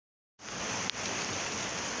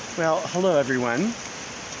Well, hello everyone.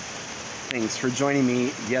 Thanks for joining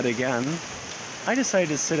me yet again. I decided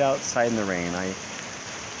to sit outside in the rain. I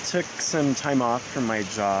took some time off from my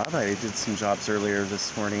job. I did some jobs earlier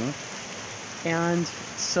this morning. And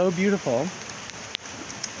it's so beautiful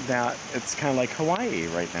that it's kind of like Hawaii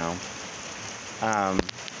right now.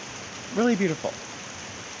 Really beautiful.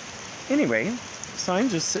 Anyway, so I'm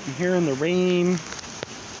just sitting here in the rain,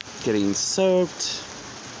 getting soaked.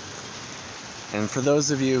 And for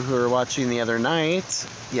those of you who are watching the other night,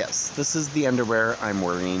 yes, this is the underwear I'm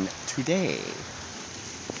wearing today.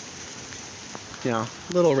 Yeah,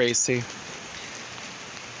 a little racy.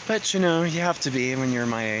 But you know, you have to be when you're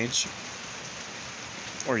my age.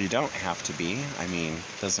 Or you don't have to be. I mean,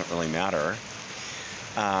 it doesn't really matter.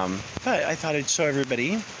 But I thought I'd show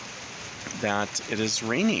everybody that it is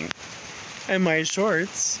raining. And my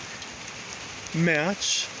shorts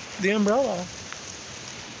match the umbrella.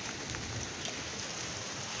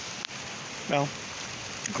 Well,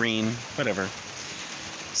 green, whatever.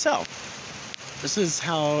 So, this is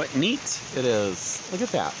how neat it is. Look at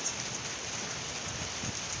that.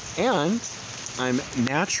 And I'm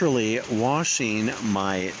naturally washing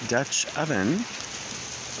my Dutch oven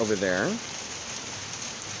over there.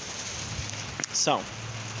 So,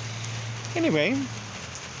 anyway,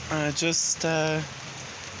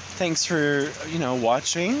 thanks for,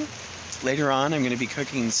 watching. Later on, I'm going to be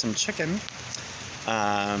cooking some chicken.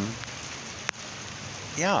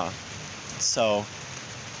 Yeah, so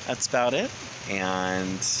that's about it,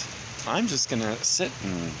 and I'm just gonna sit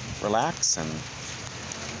and relax and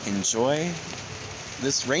enjoy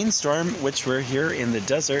this rainstorm, which we're here in the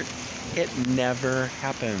desert. It never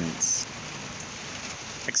happens,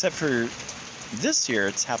 except for this year.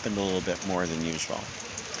 It's happened a little bit more than usual,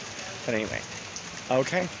 but anyway,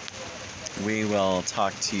 okay, we will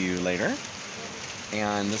talk to you later.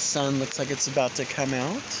 And the sun looks like it's about to come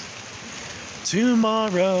out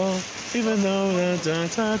tomorrow, even though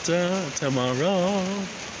tomorrow.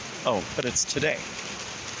 Oh, but it's today.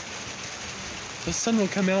 The sun will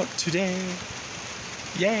come out today.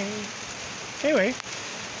 Yay. Anyway,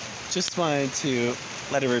 just wanted to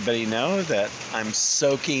let everybody know that I'm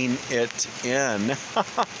soaking it in.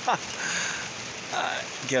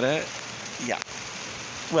 Get it? Yeah.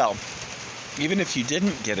 Well, even if you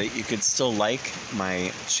didn't get it, you could still like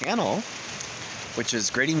my channel, which is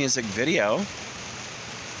Grady Music Video,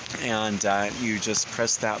 and you just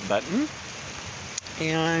press that button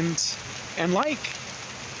and like.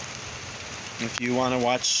 If you want to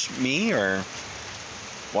watch me or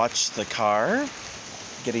watch the car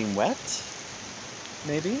getting wet,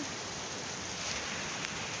 maybe.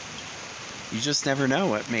 You just never know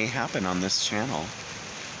what may happen on this channel.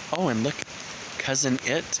 Oh, and look, Cousin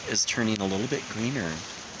It is turning a little bit greener.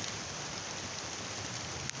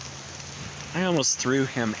 I almost threw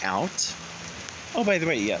him out. Oh, by the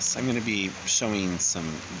way, yes, I'm going to be showing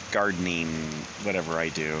some gardening, whatever I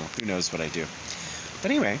do. Who knows what I do.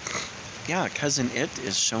 But anyway, yeah, Cousin It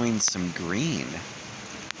is showing some green.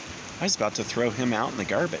 I was about to throw him out in the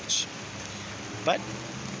garbage. But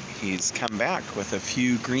he's come back with a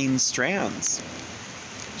few green strands.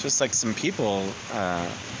 Just like some people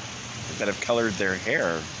that have colored their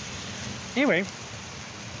hair. Anyway,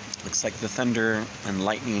 looks like the thunder and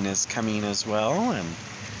lightning is coming as well, and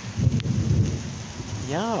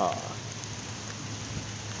yeah.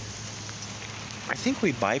 I think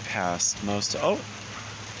we bypassed most. Oh,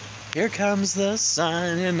 here comes the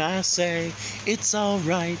sun, and I say it's all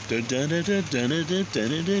right.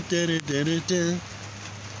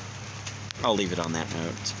 I'll leave it on that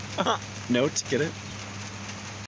note. Note, get it?